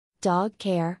Dog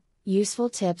care, useful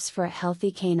tips for a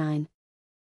healthy canine.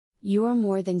 You are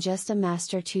more than just a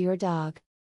master to your dog.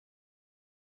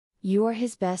 You are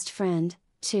his best friend,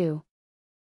 too.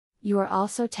 You are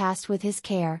also tasked with his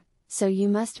care, so you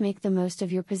must make the most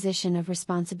of your position of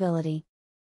responsibility.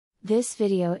 This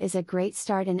video is a great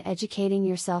start in educating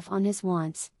yourself on his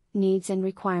wants, needs and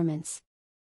requirements.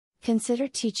 Consider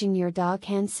teaching your dog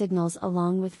hand signals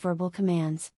along with verbal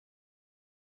commands.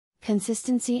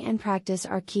 Consistency and practice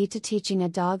are key to teaching a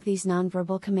dog these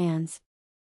nonverbal commands.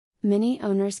 Many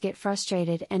owners get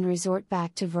frustrated and resort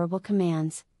back to verbal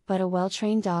commands, but a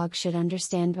well-trained dog should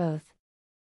understand both.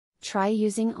 Try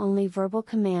using only verbal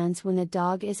commands when the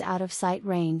dog is out of sight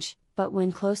range, but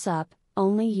when close up,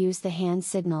 only use the hand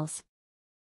signals.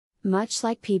 Much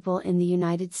like people in the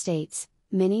United States,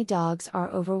 many dogs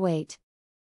are overweight.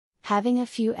 Having a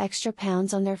few extra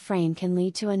pounds on their frame can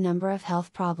lead to a number of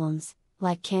health problems,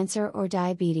 like cancer or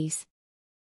diabetes.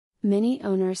 Many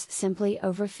owners simply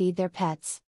overfeed their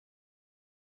pets.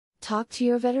 Talk to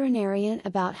your veterinarian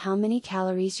about how many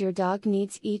calories your dog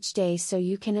needs each day so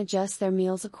you can adjust their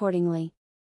meals accordingly.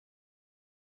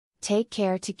 Take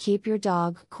care to keep your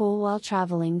dog cool while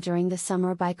traveling during the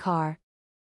summer by car.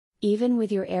 Even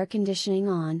with your air conditioning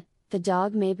on, the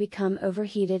dog may become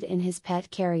overheated in his pet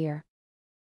carrier.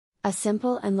 A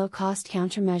simple and low-cost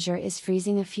countermeasure is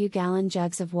freezing a few gallon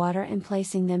jugs of water and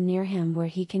placing them near him where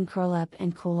he can curl up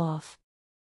and cool off.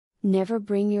 Never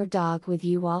bring your dog with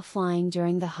you while flying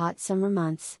during the hot summer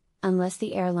months, unless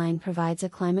the airline provides a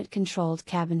climate-controlled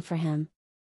cabin for him.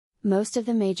 Most of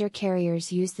the major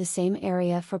carriers use the same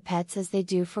area for pets as they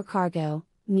do for cargo,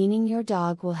 meaning your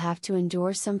dog will have to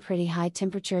endure some pretty high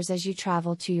temperatures as you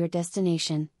travel to your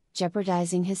destination,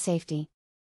 jeopardizing his safety.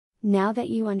 Now that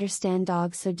you understand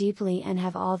dogs so deeply and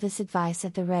have all this advice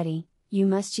at the ready, you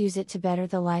must use it to better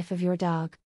the life of your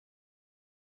dog.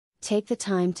 Take the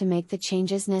time to make the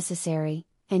changes necessary,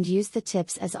 and use the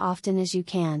tips as often as you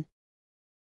can.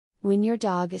 When your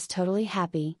dog is totally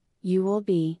happy, you will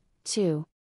be, too.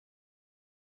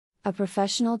 A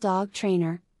professional dog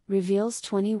trainer reveals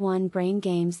 21 brain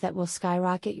games that will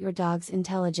skyrocket your dog's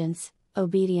intelligence,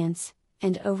 obedience,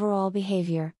 and overall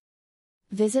behavior.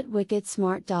 Visit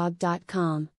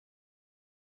wickedsmartdog.com.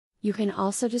 You can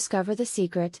also discover the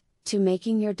secret to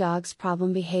making your dog's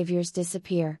problem behaviors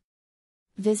disappear.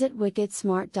 Visit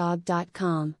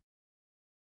wickedsmartdog.com.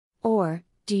 Or,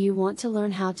 do you want to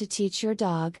learn how to teach your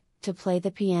dog to play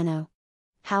the piano?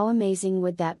 How amazing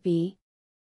would that be?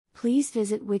 Please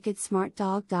visit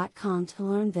wickedsmartdog.com to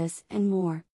learn this and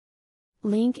more.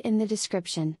 Link in the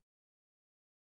description.